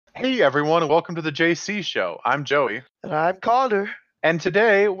Hey everyone, and welcome to the JC Show. I'm Joey, And I'm Connor. and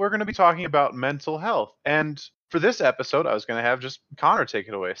today we're going to be talking about mental health. And for this episode, I was going to have just Connor take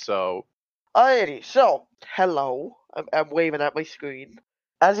it away. So, Alrighty, so, hello. I'm waving at my screen.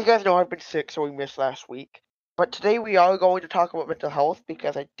 As you guys know, I've been sick, so we missed last week. But today we are going to talk about mental health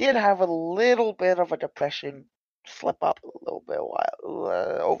because I did have a little bit of a depression slip up a little bit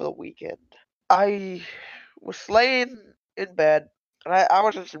over the weekend. I was laying in bed, and I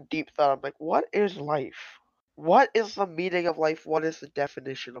was in some deep thought. I'm like, what is life? What is the meaning of life? What is the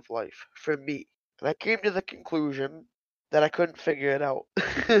definition of life for me? And I came to the conclusion that I couldn't figure it out.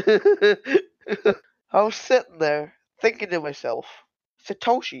 I was sitting there thinking to myself,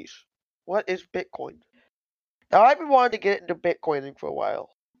 Satoshis, what is Bitcoin? Now, I've been wanting to get into Bitcoining for a while,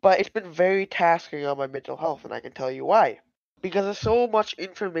 but it's been very tasking on my mental health, and I can tell you why. Because there's so much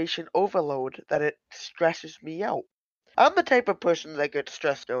information overload that it stresses me out. I'm the type of person that gets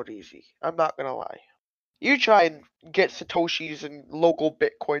stressed out easy. I'm not gonna lie. You try and get Satoshis and local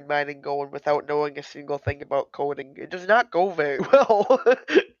Bitcoin mining going without knowing a single thing about coding. It does not go very well.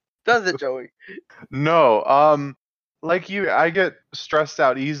 Does it, Joey? no, like you, I get stressed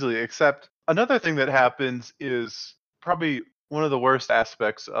out easily, except another thing that happens is probably one of the worst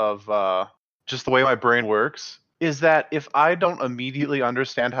aspects of just the way my brain works is that if I don't immediately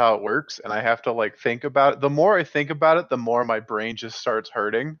understand how it works and I have to like think about it, the more I think about it, the more my brain just starts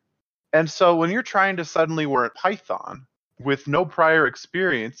hurting. And so when you're trying to suddenly learn Python with no prior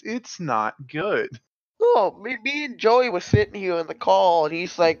experience, it's not good. Oh, me and Joey was sitting here in the call, and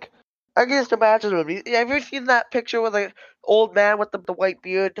he's like, I can just imagine him. Have you ever seen that picture with the old man with the white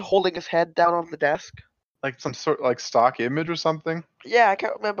beard holding his head down on the desk? Like some sort of like stock image or something. Yeah, I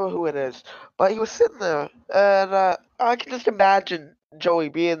can't remember who it is, but he was sitting there, and I can just imagine Joey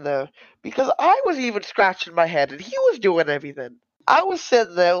being there because I was even scratching my head, and he was doing everything. I was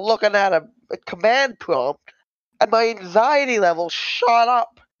sitting there looking at a command prompt, and my anxiety level shot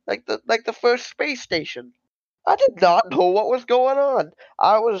up like the first space station. I did not know what was going on.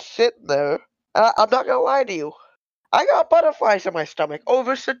 I was sitting there, and I'm not gonna lie to you. I got butterflies in my stomach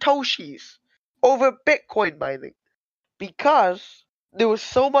over Satoshis, over Bitcoin mining because there was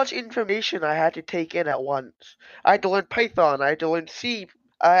so much information I had to take in at once. I had to learn Python, I had to learn C,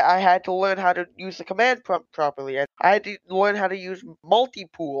 I had to learn how to use the command prompt properly, I had to learn how to use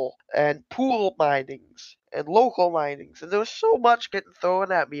multi-pool and pool minings and local minings, and there was so much getting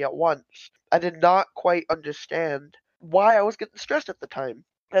thrown at me at once. I did not quite understand why I was getting stressed at the time.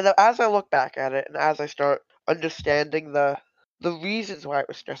 And as I look back at it and as I start understanding the reasons why it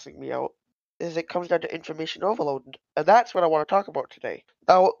was stressing me out, is it comes down to information overload. And that's what I want to talk about today.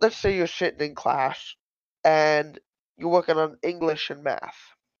 Now, let's say you're sitting in class and you're working on English and math.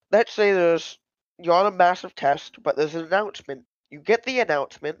 Let's say you're on a massive test, but there's an announcement. You get the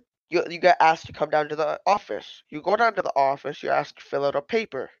announcement, you get asked to come down to the office. You go down to the office, you're asked to fill out a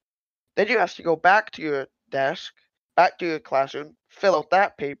paper. Then you have to go back to your desk, back to your classroom, fill out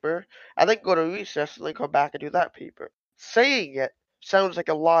that paper, and then go to recess and then come back and do that paper. Saying it sounds like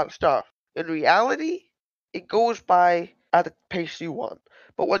a lot of stuff. In reality, it goes by at the pace you want.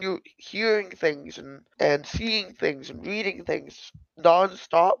 But when you're hearing things and seeing things and reading things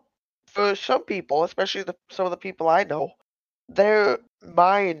nonstop, for some people, especially some of the people I know, their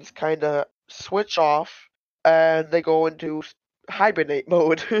minds kind of switch off and they go into hibernate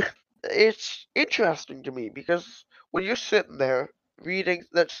mode. It's interesting to me because when you're sitting there reading,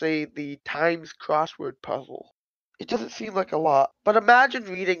 let's say, the Times crossword puzzle, it doesn't seem like a lot, but imagine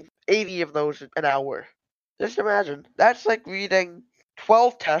reading 80 of those an hour. Just imagine. That's like reading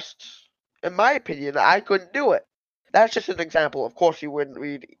 12 tests. In my opinion, I couldn't do it. That's just an example. Of course, you wouldn't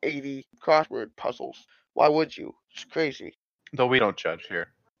read 80 crossword puzzles. Why would you? It's crazy. Though we don't judge here.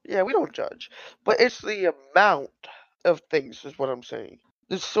 Yeah, we don't judge. But it's the amount of things, is what I'm saying.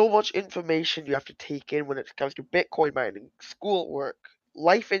 There's so much information you have to take in when it comes to Bitcoin mining, schoolwork,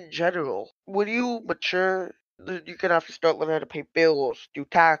 life in general. When you mature, you're gonna have to start learning how to pay bills, do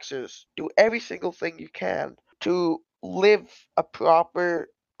taxes, do every single thing you can to live a proper,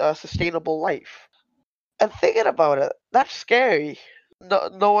 sustainable life. And thinking about it, that's scary.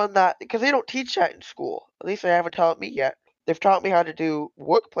 Knowing that, because they don't teach that in school. At least they haven't taught me yet. They've taught me how to do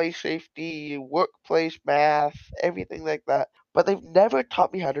workplace safety, workplace math, everything like that. But they've never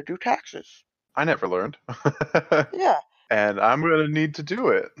taught me how to do taxes. I never learned. Yeah, And I'm going to need to do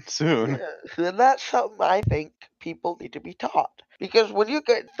it soon. yeah. And that's something I think people need to be taught. Because when you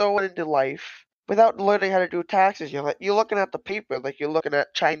get thrown into life without learning how to do taxes, you're looking at the paper like you're looking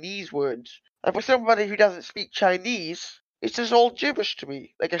at Chinese words. And for somebody who doesn't speak Chinese, it's just all gibberish to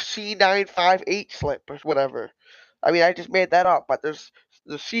me, like a C958 slip or whatever. I mean, I just made that up, but there's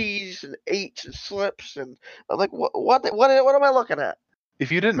the C's and H's and slips, and I'm like, what am I looking at?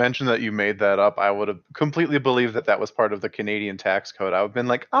 If you didn't mention that you made that up, I would have completely believed that that was part of the Canadian tax code. I would have been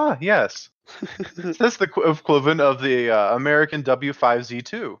like, ah, yes. That's the equivalent of the American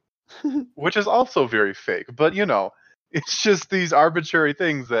W5Z2, which is also very fake. But, it's just these arbitrary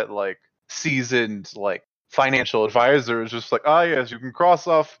things that, like, seasoned, like, financial advisors just like, ah, yes, you can cross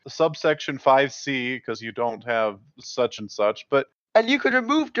off subsection 5C because you don't have such and such. But And you could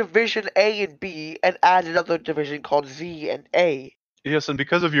remove division A and B and add another division called Z and A. yes, and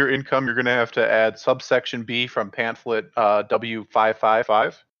because of your income, you're going to have to add subsection B from pamphlet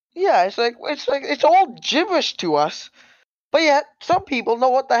W555. Yeah, it's all gibberish to us, but yet some people know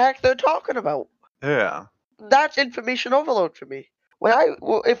what the heck they're talking about. Yeah. That's information overload for me. When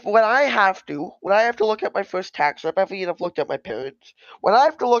I have to look at my first tax slip, after I've looked at my parents, when I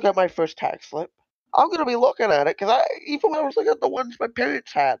have to look at my first tax slip, I'm gonna be looking at it because even when I was looking at the ones my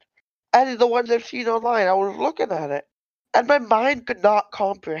parents had and the ones I've seen online, I was looking at it, and my mind could not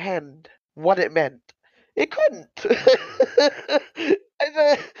comprehend what it meant. It couldn't.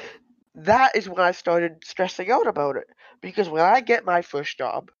 And, that is when I started stressing out about it. Because when I get my first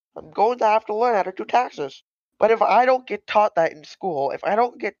job, I'm going to have to learn how to do taxes. But if I don't get taught that in school, if I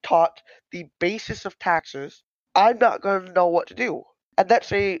don't get taught the basis of taxes, I'm not going to know what to do. And let's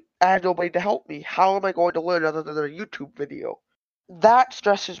say I have nobody to help me. How am I going to learn other than a YouTube video? That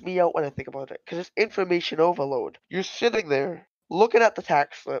stresses me out when I think about it, because it's information overload. You're sitting there, looking at the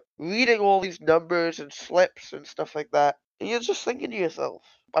tax slip, reading all these numbers and slips and stuff like that, and you're just thinking to yourself,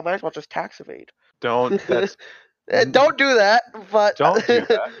 I might as well just tax evade. Don't. That's. Don't do that, but Don't do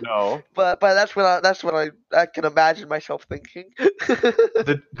that. No. but that's what I can imagine myself thinking.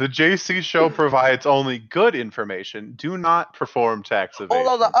 The JC show provides only good information. Do not perform tax evasion.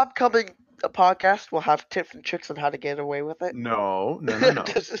 Although the upcoming podcast will have tips and tricks on how to get away with it. No.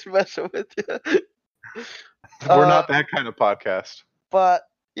 Just messing with you. We're not that kind of podcast. But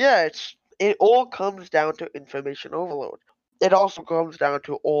yeah, it all comes down to information overload. It also comes down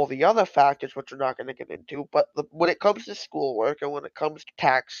to all the other factors, which we're not going to get into. But when it comes to schoolwork and when it comes to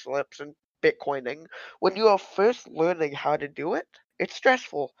tax slips and Bitcoining, when you are first learning how to do it, it's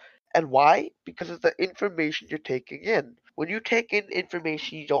stressful. And why? Because of the information you're taking in. When you take in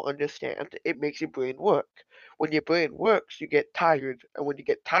information you don't understand, it makes your brain work. When your brain works, you get tired. And when you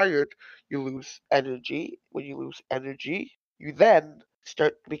get tired, you lose energy. When you lose energy, you then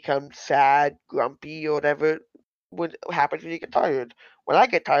start to become sad, grumpy, or whatever what happens when you get tired. When I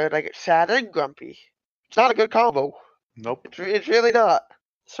get tired, I get sad and grumpy. It's not a good combo. Nope. It's really not.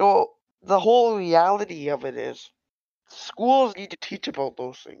 So the whole reality of it is schools need to teach about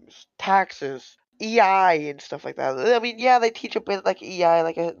those things. Taxes, EI and stuff like that. I mean, yeah, they teach a bit like EI,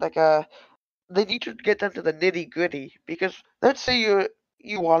 they need to get them to the nitty gritty, because let's say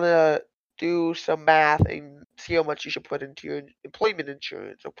you want to do some math and see how much you should put into your employment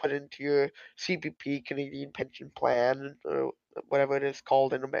insurance or put into your CPP, Canadian Pension Plan, or whatever it is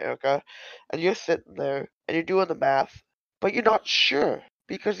called in America, and you're sitting there and you're doing the math, but you're not sure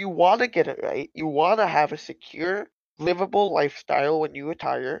because you want to get it right. You want to have a secure, livable lifestyle when you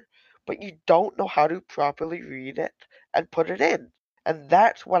retire, but you don't know how to properly read it and put it in. And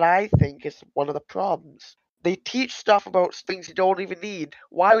that's what I think is one of the problems. They teach stuff about things you don't even need.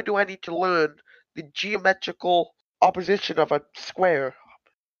 Why do I need to learn the geometrical opposition of a square?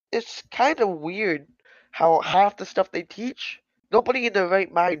 It's kind of weird how half the stuff they teach, nobody in their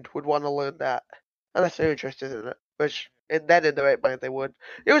right mind would want to learn that. Unless they're interested in it. And then in the right mind they would.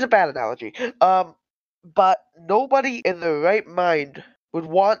 It was a bad analogy. But nobody in their right mind would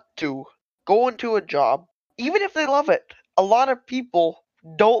want to go into a job, even if they love it. A lot of people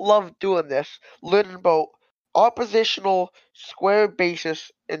don't love doing this, learning about oppositional square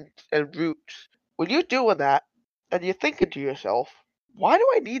basis and roots. When you're doing that, and you're thinking to yourself, why do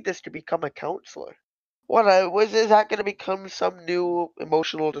I need this to become a counselor? Is that going to become some new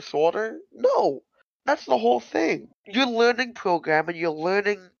emotional disorder? No, that's the whole thing. Your learning program and your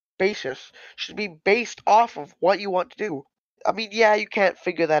learning basis should be based off of what you want to do. I mean, yeah, you can't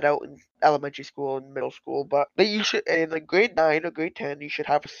figure that out in elementary school and middle school, but you should, in like grade 9 or grade 10, you should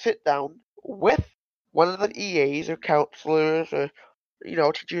have a sit down with one of the EAs or counselors or,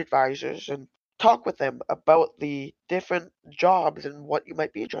 teacher advisors and talk with them about the different jobs and what you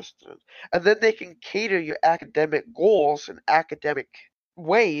might be interested in. And then they can cater your academic goals and academic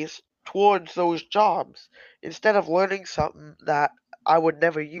ways towards those jobs instead of learning something that I would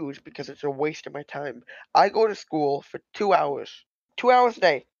never use because it's a waste of my time. I go to school for 2 hours a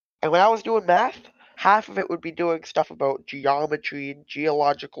day. And when I was doing math, half of it would be doing stuff about geometry and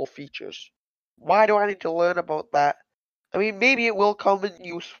geological features. Why do I need to learn about that I mean, maybe it will come in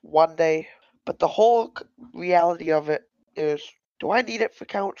use one day, but the whole reality of it is, do I need it for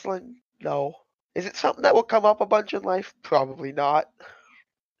counseling? No. Is it something that will come up a bunch in life? Probably not.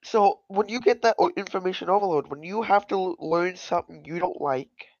 So when you get that information overload, when you have to learn something you don't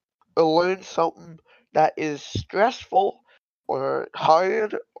like, or learn something that is stressful or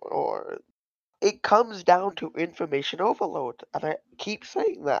hard, or it comes down to information overload. And I keep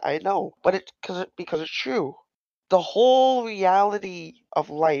saying that, I know, but it's because it's true. The whole reality of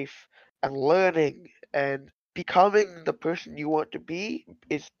life and learning and becoming the person you want to be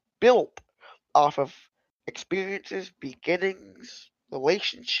is built off of experiences, beginnings,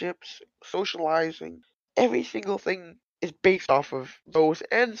 relationships, socializing. Every single thing is based off of those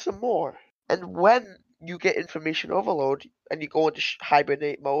and some more. And when you get information overload and you go into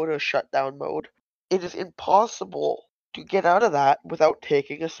hibernate mode or shutdown mode, it is impossible to get out of that without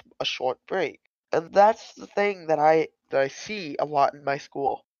taking a short break. And that's the thing that I see a lot in my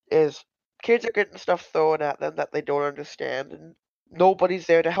school is kids are getting stuff thrown at them that they don't understand, and nobody's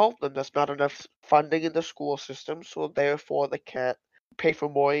there to help them. There's not enough funding in the school system, so therefore they can't pay for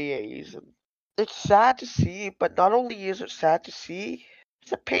more EAs. And it's sad to see, but not only is it sad to see,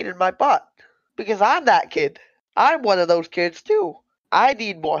 it's a pain in my butt because I'm that kid. I'm one of those kids too. I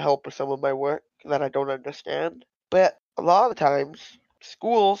need more help with some of my work that I don't understand. But a lot of the times,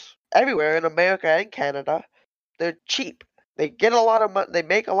 schools everywhere in America and Canada, they're cheap. They get a lot of they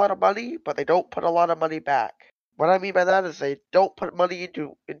make a lot of money, but they don't put a lot of money back. What I mean by that is they don't put money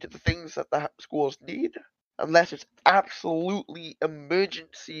into the things that the schools need unless it's absolutely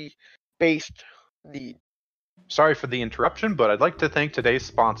emergency based need. Sorry for the interruption, but I'd like to thank today's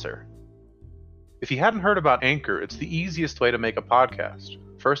sponsor. If you hadn't heard about Anchor, it's the easiest way to make a podcast.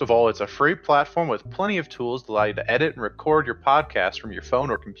 First of all, it's a free platform with plenty of tools to allow you to edit and record your podcast from your phone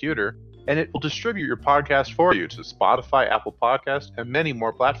or computer, and it will distribute your podcast for you to Spotify, Apple Podcasts, and many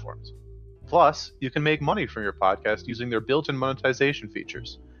more platforms. Plus, you can make money from your podcast using their built-in monetization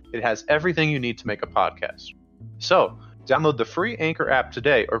features. It has everything you need to make a podcast. So, download the free Anchor app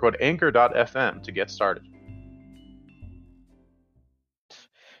today or go to anchor.fm to get started.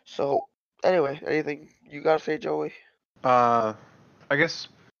 So, anyway, anything you gotta say, Joey? I guess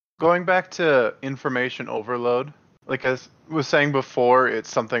going back to information overload, like I was saying before, it's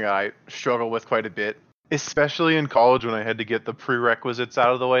something I struggle with quite a bit, especially in college when I had to get the prerequisites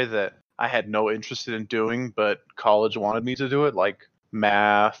out of the way that I had no interest in doing, but college wanted me to do it, like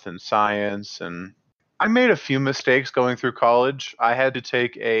math and science. And I made a few mistakes going through college. I had to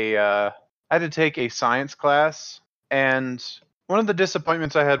take a science class, and one of the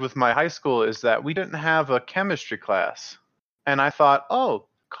disappointments I had with my high school is that we didn't have a chemistry class. And I thought, oh,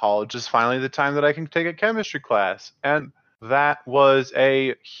 college is finally the time that I can take a chemistry class. And that was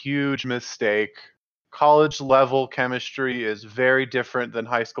a huge mistake. College level chemistry is very different than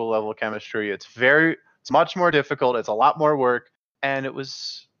high school level chemistry. It's much more difficult, it's a lot more work, and it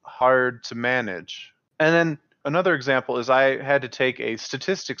was hard to manage. And then another example is I had to take a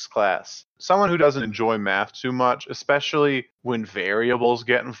statistics class. Someone who doesn't enjoy math too much, especially when variables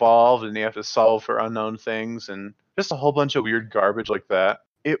get involved and you have to solve for unknown things and just a whole bunch of weird garbage like that.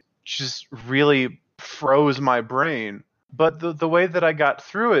 It just really froze my brain. But the way that I got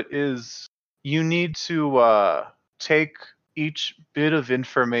through it is you need to take each bit of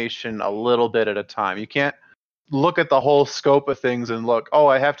information a little bit at a time. You can't look at the whole scope of things and look, oh,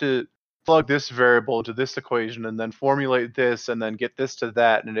 I have to plug this variable into this equation and then formulate this and then get this to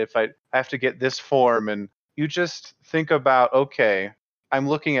that. And if I have to get this form, and you just think about, okay, I'm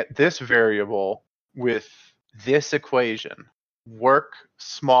looking at this variable with this equation. Work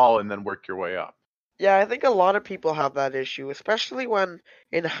small and then work your way up. Yeah, I think a lot of people have that issue, especially when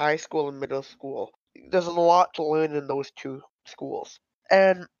in high school and middle school. There's a lot to learn in those two schools.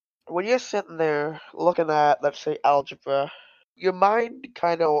 And when you're sitting there looking at, let's say, algebra, your mind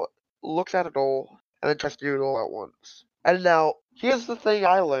kind of looks at it all and then tries to do it all at once. And now, here's the thing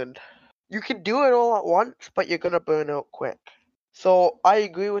I learned. You can do it all at once, but you're going to burn out quick. So I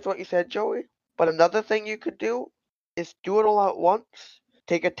agree with what you said, Joey. But another thing you could do is do it all at once,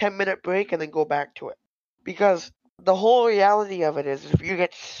 take a 10-minute break, and then go back to it. Because the whole reality of it is if you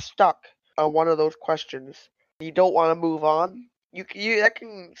get stuck on one of those questions, you don't want to move on, that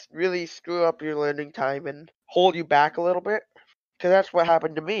can really screw up your learning time and hold you back a little bit. Because that's what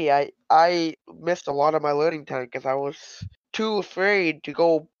happened to me. I missed a lot of my learning time because I was too afraid to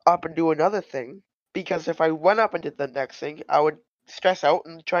go up and do another thing. Because if I went up and did the next thing, I would stress out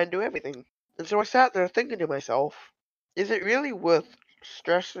and try and do everything. And so I sat there thinking to myself, is it really worth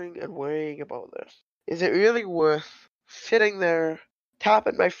stressing and worrying about this? Is it really worth sitting there,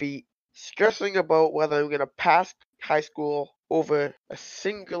 tapping my feet, stressing about whether I'm going to pass high school over a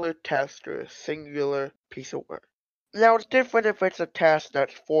singular test or a singular piece of work. Now, it's different if it's a test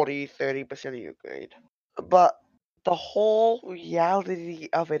that's 40-30% of your grade. But the whole reality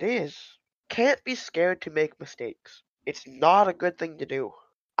of it is, can't be scared to make mistakes. It's not a good thing to do.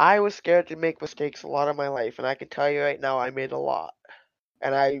 I was scared to make mistakes a lot of my life, and I can tell you right now I made a lot.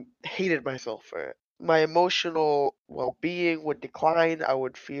 And I hated myself for it. My emotional well being would decline. I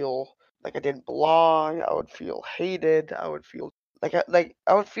would feel like I didn't belong. I would feel hated. I would feel I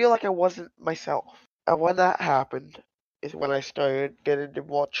would feel like I wasn't myself. And when that happened is when I started getting into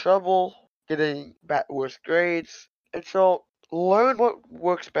more trouble, getting worse grades. And so learn what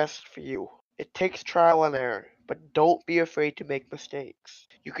works best for you. It takes trial and error, but don't be afraid to make mistakes.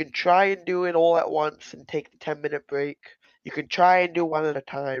 You can try and do it all at once and take the 10-minute break. You can try and do one at a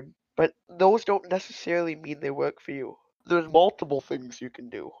time, but those don't necessarily mean they work for you. There's multiple things you can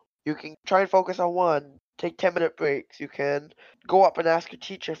do. You can try and focus on one, take 10-minute breaks. You can go up and ask your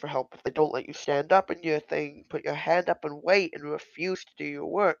teacher for help if they don't let you stand up in your thing. Put your hand up and wait and refuse to do your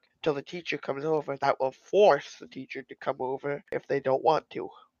work until the teacher comes over. That will force the teacher to come over if they don't want to.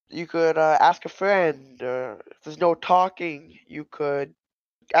 You could ask a friend, or if there's no talking, you could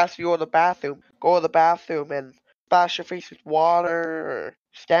ask you to go to the bathroom. Go to the bathroom and splash your face with water, or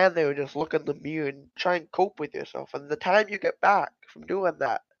stand there and just look in the mirror and try and cope with yourself. And the time you get back from doing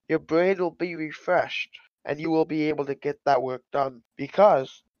that, your brain will be refreshed and you will be able to get that work done.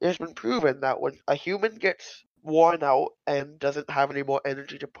 Because it's been proven that when a human gets worn out and doesn't have any more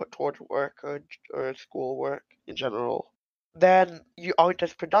energy to put towards work or school work in general, then you aren't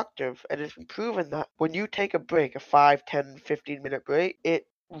as productive. And it's been proven that when you take a break, a 5, 10, 15-minute break, it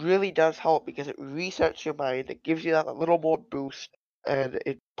really does help because it resets your mind. It gives you that little more boost and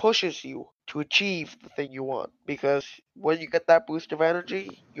it pushes you to achieve the thing you want. Because when you get that boost of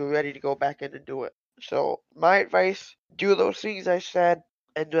energy, you're ready to go back in and do it. So, my advice, do those things I said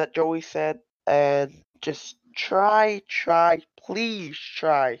and that Joey said, and just please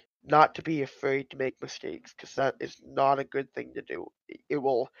try not to be afraid to make mistakes, because that is not a good thing to do. It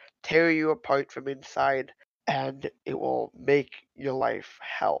will tear you apart from inside, and it will make your life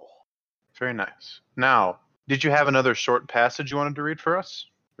hell. Very nice. Now, did you have another short passage you wanted to read for us?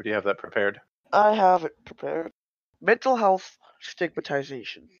 Or do you have that prepared? I have it prepared. Mental health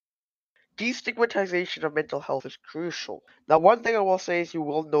stigmatization. Destigmatization of mental health is crucial. Now, one thing I will say is you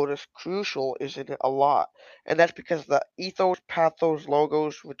will notice crucial is in it a lot, and that's because the ethos, pathos,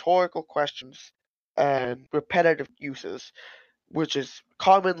 logos, rhetorical questions, and repetitive uses, which is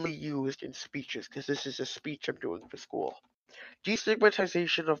commonly used in speeches, because this is a speech I'm doing for school.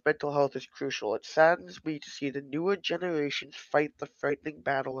 Destigmatization of mental health is crucial. It saddens me to see the newer generations fight the frightening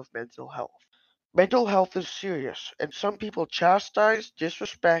battle of mental health. Mental health is serious, and some people chastise,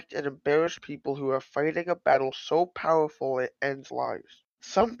 disrespect, and embarrass people who are fighting a battle so powerful it ends lives.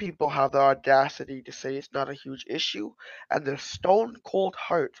 Some people have the audacity to say it's not a huge issue, and their stone cold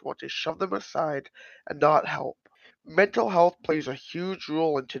hearts want to shove them aside and not help. Mental health plays a huge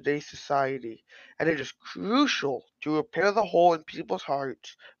role in today's society, and it is crucial to repair the hole in people's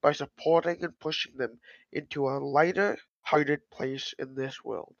hearts by supporting and pushing them into a lighter hearted place in this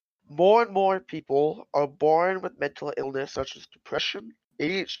world. More and more people are born with mental illness such as depression,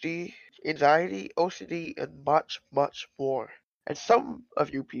 ADHD, anxiety, OCD, and much, much more. And some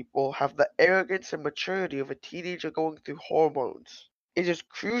of you people have the arrogance and maturity of a teenager going through hormones. It is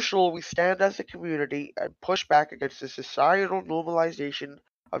crucial we stand as a community and push back against the societal normalization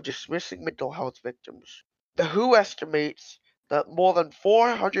of dismissing mental health victims. The WHO estimates that more than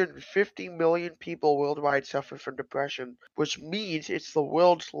 450 million people worldwide suffer from depression, which means it's the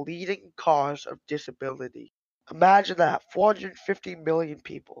world's leading cause of disability. Imagine that, 450 million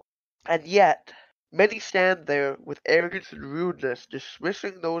people. And yet, many stand there with arrogance and rudeness,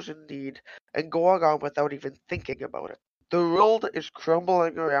 dismissing those in need and going on without even thinking about it. The world is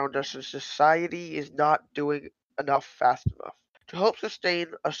crumbling around us and society is not doing enough fast enough. To help sustain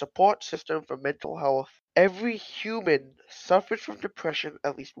a support system for mental health, every human suffers from depression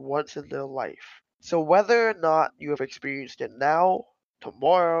at least once in their life. So whether or not you have experienced it now,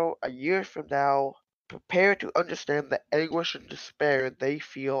 tomorrow, a year from now, prepare to understand the anguish and despair they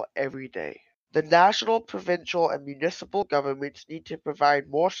feel every day. The national, provincial, and municipal governments need to provide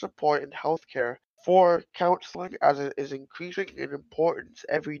more support in healthcare for counseling as it is increasing in importance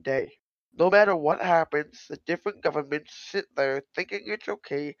every day. No matter what happens, the different governments sit there thinking it's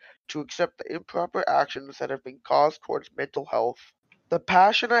okay to accept the improper actions that have been caused towards mental health. The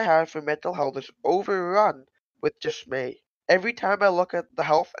passion I have for mental health is overrun with dismay every time I look at the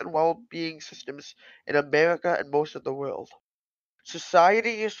health and well-being systems in America and most of the world.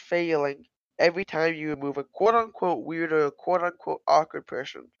 Society is failing, every time you remove a quote-unquote weird or quote-unquote awkward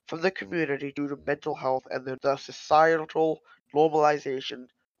person from the community due to mental health and the societal normalization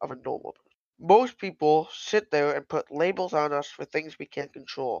of a normal person. Most people sit there and put labels on us for things we can't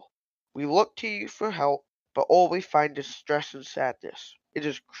control. We look to you for help, but all we find is stress and sadness. It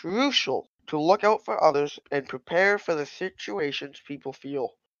is crucial to look out for others and prepare for the situations people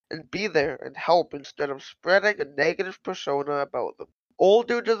feel, and be there and help instead of spreading a negative persona about them, all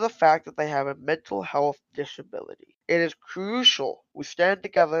due to the fact that they have a mental health disability. It is crucial we stand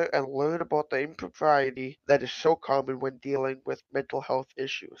together and learn about the impropriety that is so common when dealing with mental health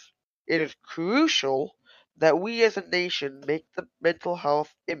issues. It is crucial that we as a nation make the mental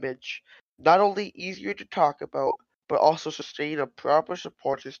health image not only easier to talk about, but also sustain a proper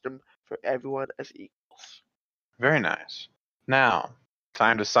support system for everyone as equals. Very nice. Now,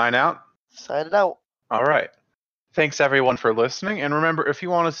 time to sign out. Sign it out. All right. Thanks everyone for listening. And remember, if you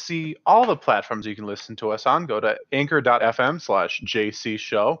want to see all the platforms you can listen to us on, go to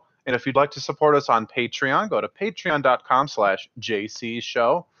anchor.fm/JCShow. And if you'd like to support us on Patreon, go to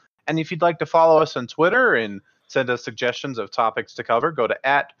patreon.com/JCShow. And if you'd like to follow us on Twitter and send us suggestions of topics to cover, go to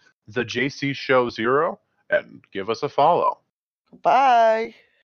 @TheJCShow0 and give us a follow. Bye.